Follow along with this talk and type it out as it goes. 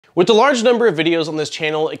With the large number of videos on this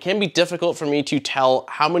channel, it can be difficult for me to tell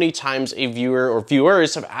how many times a viewer or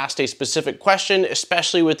viewers have asked a specific question,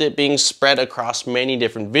 especially with it being spread across many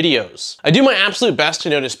different videos. I do my absolute best to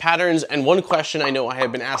notice patterns, and one question I know I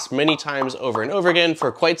have been asked many times over and over again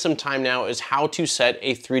for quite some time now is how to set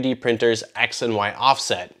a 3D printer's X and Y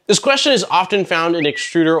offset. This question is often found in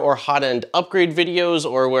extruder or hot end upgrade videos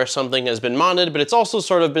or where something has been modded, but it's also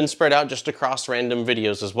sort of been spread out just across random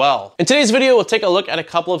videos as well. In today's video, we'll take a look at a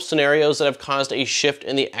couple of scenarios that have caused a shift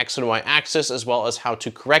in the X and Y axis, as well as how to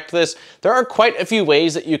correct this. There are quite a few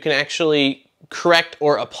ways that you can actually correct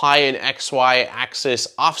or apply an XY axis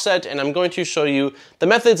offset, and I'm going to show you the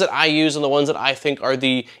methods that I use and the ones that I think are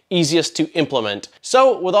the easiest to implement.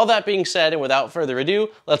 So with all that being said, and without further ado,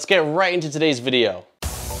 let's get right into today's video.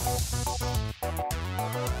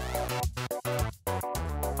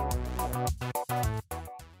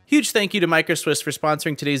 Huge thank you to Microswiss for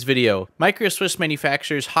sponsoring today's video. Microswiss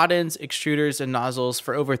manufactures hot ends, extruders, and nozzles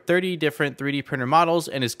for over 30 different 3D printer models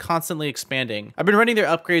and is constantly expanding. I've been running their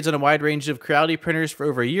upgrades on a wide range of Cura printers for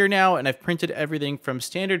over a year now, and I've printed everything from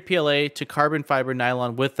standard PLA to carbon fiber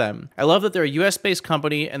nylon with them. I love that they're a US-based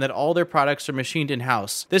company and that all their products are machined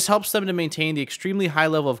in-house. This helps them to maintain the extremely high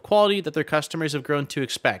level of quality that their customers have grown to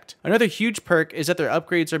expect. Another huge perk is that their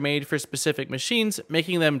upgrades are made for specific machines,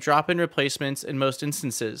 making them drop-in replacements in most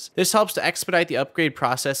instances. This helps to expedite the upgrade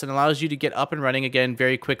process and allows you to get up and running again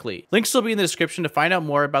very quickly. Links will be in the description to find out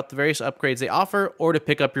more about the various upgrades they offer or to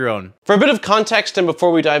pick up your own. For a bit of context and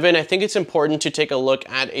before we dive in, I think it's important to take a look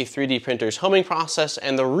at a 3D printer's homing process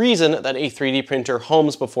and the reason that a 3D printer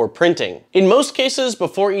homes before printing. In most cases,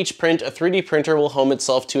 before each print, a 3D printer will home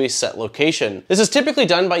itself to a set location. This is typically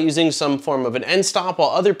done by using some form of an end stop, while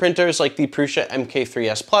other printers like the Prusa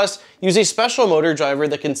MK3S Plus use a special motor driver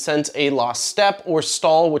that can sense a lost step or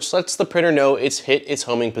stall, which lets the printer know it's hit its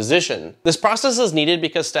homing position. This process is needed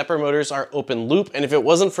because stepper motors are open loop, and if it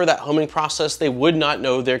wasn't for that homing process, they would not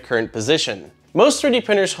know their current position. Most 3D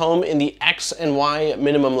printers home in the X and Y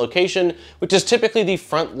minimum location, which is typically the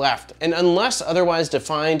front left, and unless otherwise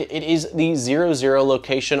defined, it is the 0,0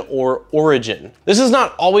 location or origin. This is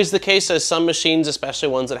not always the case, as some machines, especially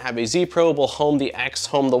ones that have a Z probe, will home the X,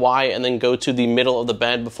 home the Y, and then go to the middle of the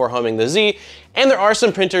bed before homing the Z. And there are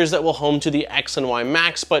some printers that will home to the X and Y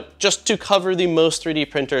max, but just to cover the most 3D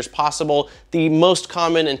printers possible, the most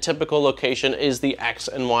common and typical location is the X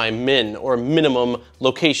and Y min, or minimum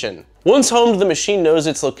location. Once homed, the machine knows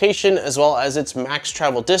its location as well as its max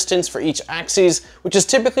travel distance for each axis, which is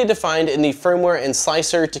typically defined in the firmware and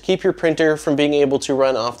slicer to keep your printer from being able to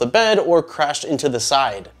run off the bed or crash into the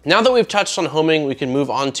side. Now that we've touched on homing, we can move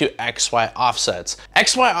on to XY offsets.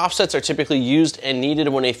 XY offsets are typically used and needed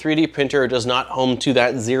when a 3D printer does not home to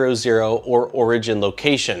that 0,0 or origin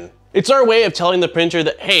location. It's our way of telling the printer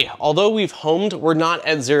that, hey, although we've homed, we're not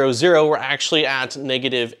at 0,0, we're actually at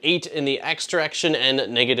 -8 in the X direction and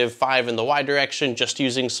 -5 in the Y direction, just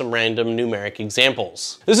using some random numeric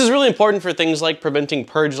examples. This is really important for things like preventing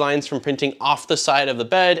purge lines from printing off the side of the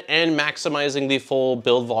bed and maximizing the full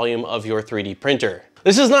build volume of your 3D printer.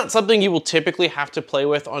 This is not something you will typically have to play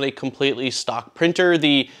with on a completely stock printer.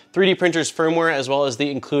 The 3D printer's firmware, as well as the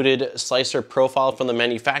included slicer profile from the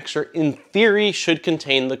manufacturer, in theory should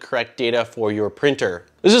contain the correct data for your printer.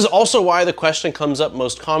 This is also why the question comes up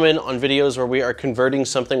most common on videos where we are converting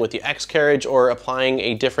something with the X carriage or applying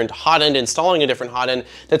a different hot end, installing a different hot end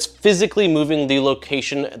that's physically moving the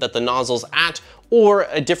location that the nozzle's at, or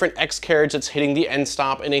a different X carriage that's hitting the end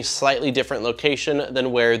stop in a slightly different location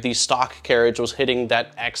than where the stock carriage was hitting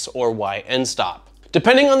that X or Y end stop.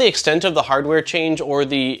 Depending on the extent of the hardware change or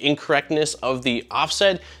the incorrectness of the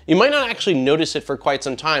offset, you might not actually notice it for quite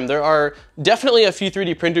some time. There are definitely a few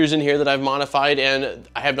 3D printers in here that I've modified and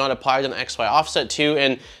I have not applied an XY offset to,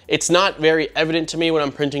 and it's not very evident to me when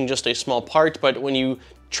I'm printing just a small part, but when you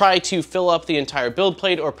try to fill up the entire build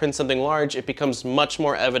plate or print something large, it becomes much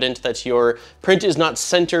more evident that your print is not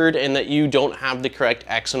centered and that you don't have the correct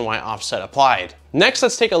X and Y offset applied. Next,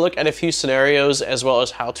 let's take a look at a few scenarios as well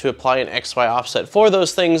as how to apply an XY offset for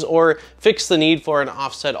those things or fix the need for an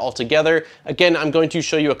offset altogether. Again, I'm going to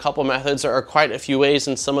show you a couple methods. There are quite a few ways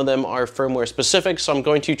and some of them are firmware specific, so I'm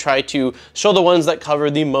going to try to show the ones that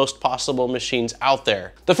cover the most possible machines out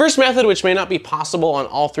there. The first method, which may not be possible on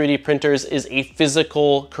all 3D printers, is a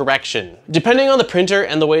physical correction. Depending on the printer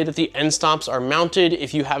and the way that the end stops are mounted,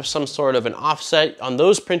 if you have some sort of an offset on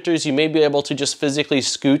those printers, you may be able to just physically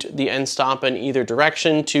scoot the end stop in either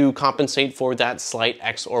direction to compensate for that slight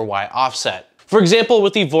X or Y offset. For example,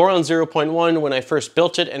 with the Voron 0.1, when I first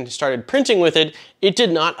built it and started printing with it, it did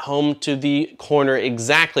not home to the corner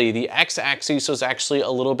exactly. The x-axis was actually a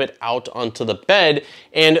little bit out onto the bed,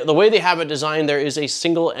 and the way they have it designed, there is a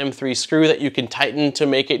single M3 screw that you can tighten to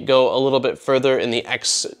make it go a little bit further in the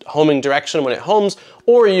X homing direction when it homes,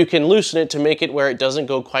 or you can loosen it to make it where it doesn't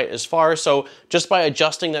go quite as far. So just by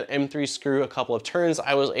adjusting that M3 screw a couple of turns,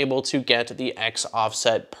 I was able to get the X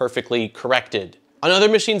offset perfectly corrected. On other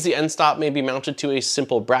machines, the end stop may be mounted to a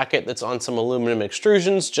simple bracket that's on some aluminum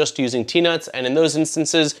extrusions just using T-nuts, and in those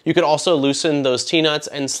instances, you could also loosen those T-nuts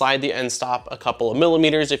and slide the end stop a couple of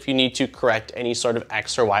millimeters if you need to correct any sort of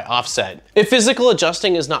X or Y offset. If physical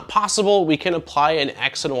adjusting is not possible, we can apply an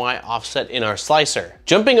X and Y offset in our slicer.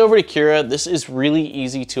 Jumping over to Cura, this is really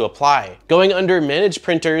easy to apply. Going under Manage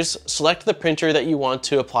Printers, select the printer that you want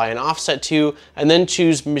to apply an offset to, and then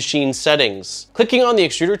choose Machine Settings. Clicking on the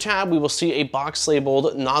Extruder tab, we will see a box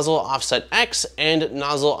labeled Nozzle Offset X and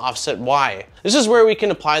Nozzle Offset Y. This is where we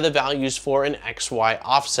can apply the values for an XY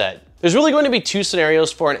offset. There's really going to be two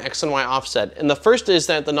scenarios for an X and Y offset, and the first is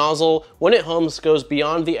that the nozzle, when it homes, goes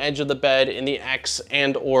beyond the edge of the bed in the X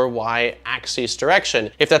and or Y axis direction.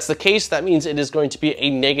 If that's the case, that means it is going to be a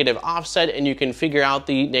negative offset, and you can figure out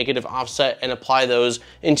the negative offset and apply those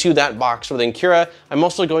into that box within Cura. I'm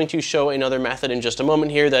also going to show another method in just a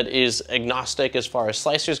moment here that is agnostic as far as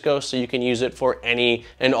slicers go, so you can use it for any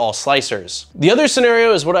and all slicers. The other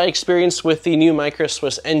scenario is what I experienced with the new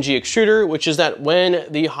Microswiss NG extruder, which is that when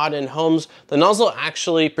the hot end homes, the nozzle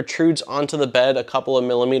actually protrudes onto the bed a couple of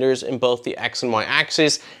millimeters in both the X and Y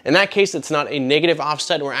axis. In that case, it's not a negative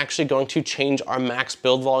offset, and we're actually going to change our max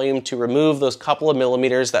build volume to remove those couple of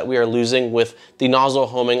millimeters that we are losing with the nozzle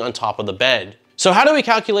homing on top of the bed. So how do we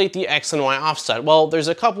calculate the X and Y offset? Well, there's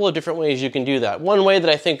a couple of different ways you can do that. One way that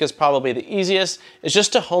I think is probably the easiest is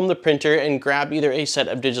just to home the printer and grab either a set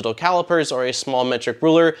of digital calipers or a small metric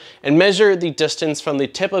ruler and measure the distance from the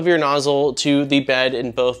tip of your nozzle to the bed in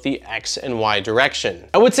both the X and Y direction.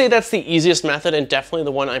 I would say that's the easiest method and definitely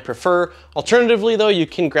the one I prefer. Alternatively though, you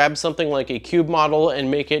can grab something like a cube model and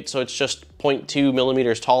make it so it's just 0.2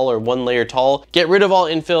 millimeters tall or 1 layer tall. Get rid of all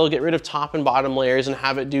infill, get rid of top and bottom layers, and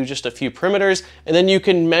have it do just a few perimeters, and then you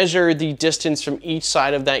can measure the distance from each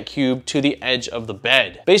side of that cube to the edge of the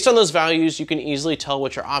bed. Based on those values, you can easily tell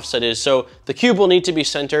what your offset is. So the cube will need to be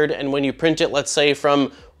centered, and when you print it, let's say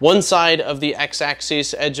from one side of the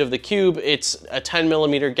x-axis edge of the cube, it's a 10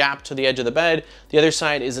 millimeter gap to the edge of the bed. The other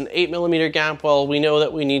side is an 8 millimeter gap. Well, we know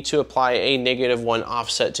that we need to apply a -1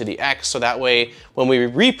 offset to the x, so that way when we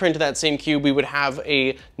reprint that same cube, we would have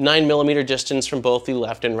a 9 millimeter distance from both the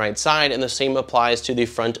left and right side, and the same applies to the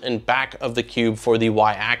front and back of the cube for the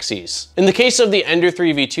y-axis. In the case of the Ender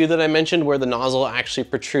 3 V2 that I mentioned, where the nozzle actually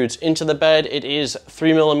protrudes into the bed, it is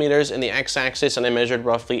 3 millimeters in the x-axis, and I measured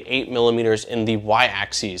roughly 8 millimeters in the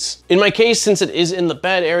y-axis. In my case, since it is in the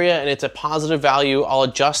bed area and it's a positive value, I'll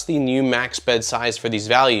adjust the new max bed size for these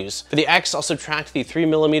values. For the X, I'll subtract the 3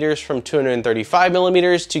 millimeters from 235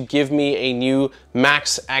 millimeters to give me a new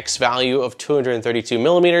max X value of 232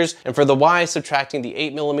 millimeters. And for the Y, subtracting the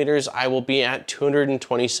 8 millimeters, I will be at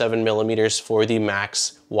 227 millimeters for the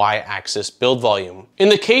max Y-axis build volume. In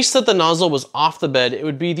the case that the nozzle was off the bed, it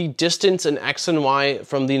would be the distance in X and Y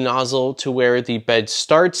from the nozzle to where the bed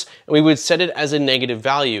starts, and we would set it as a negative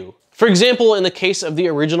value. For example, in the case of the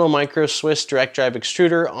original Microswiss direct drive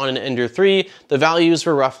extruder on an Ender 3, the values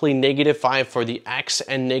were roughly -5 for the X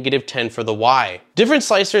and -10 for the Y. Different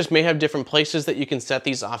slicers may have different places that you can set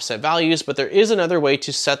these offset values, but there is another way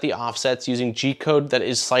to set the offsets using G-code that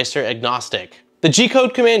is slicer agnostic. The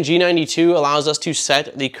G-code command G92 allows us to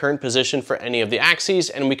set the current position for any of the axes,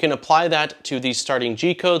 and we can apply that to the starting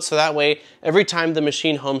G-code, so that way every time the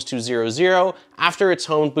machine homes to 0, 0, after it's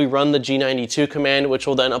homed, we run the G92 command, which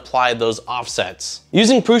will then apply those offsets.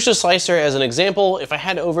 Using Prusa Slicer as an example, if I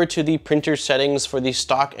head over to the printer settings for the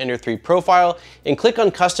stock Ender 3 profile and click on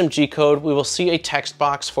custom G-code, we will see a text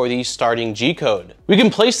box for the starting G-code. We can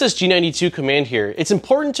place this G92 command here. It's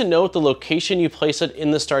important to note the location you place it in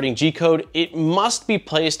the starting G-code. It must be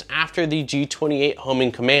placed after the G28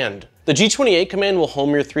 homing command. The G28 command will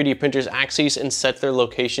home your 3D printer's axes and set their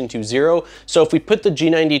location to 0. So if we put the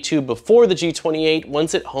G92 before the G28,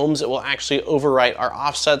 once it homes, it will actually overwrite our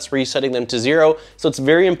offsets, resetting them to 0. So it's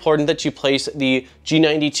very important that you place the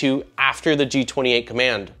G92 after the G28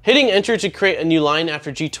 command. Hitting enter to create a new line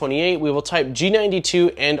after G28, we will type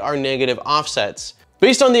G92 and our negative offsets.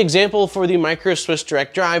 Based on the example for the Microswiss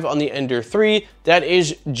direct drive on the Ender 3, that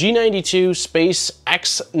is G92 space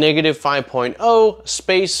X -5.0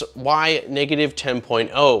 space Y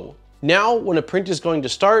 -10.0. Now, when a print is going to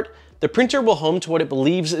start, the printer will home to what it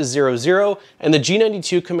believes is 00, and the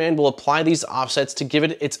G92 command will apply these offsets to give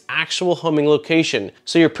it its actual homing location.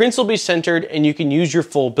 So your prints will be centered and you can use your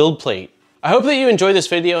full build plate. I hope that you enjoyed this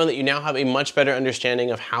video and that you now have a much better understanding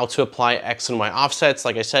of how to apply X and Y offsets.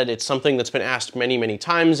 Like I said, it's something that's been asked many, many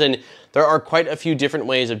times, and there are quite a few different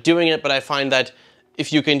ways of doing it, but I find that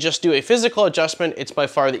if you can just do a physical adjustment, it's by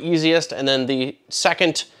far the easiest, and then the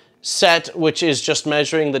second set, which is just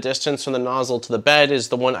measuring the distance from the nozzle to the bed, is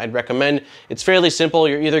the one I'd recommend. It's fairly simple.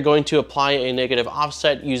 You're either going to apply a negative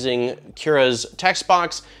offset using Cura's text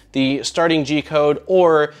box, the starting G code,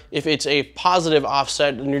 or if it's a positive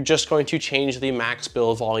offset, then you're just going to change the max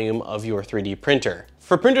build volume of your 3D printer.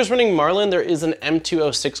 For printers running Marlin, there is an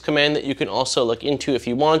M206 command that you can also look into if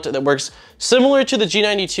you want, that works similar to the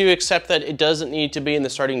G92, except that it doesn't need to be in the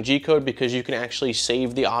starting G code because you can actually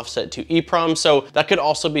save the offset to EEPROM, so that could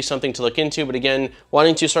also be something to look into. But again,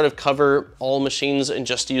 wanting to sort of cover all machines and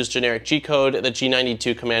just use generic G code, the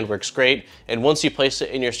G92 command works great, and once you place it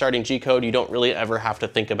in your starting G code, you don't really ever have to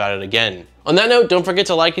think about it again. On that note, don't forget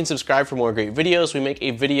to like and subscribe for more great videos. We make a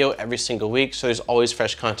video every single week, so there's always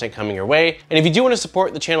fresh content coming your way. And if you do want to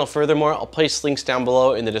support the channel furthermore, I'll place links down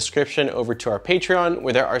below in the description over to our Patreon,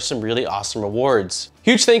 where there are some really awesome rewards.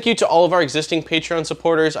 Huge thank you to all of our existing Patreon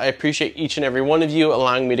supporters. I appreciate each and every one of you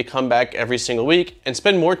allowing me to come back every single week and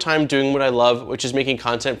spend more time doing what I love, which is making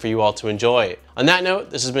content for you all to enjoy. On that note,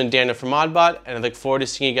 this has been Daniel from ModBot, and I look forward to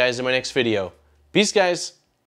seeing you guys in my next video. Peace, guys.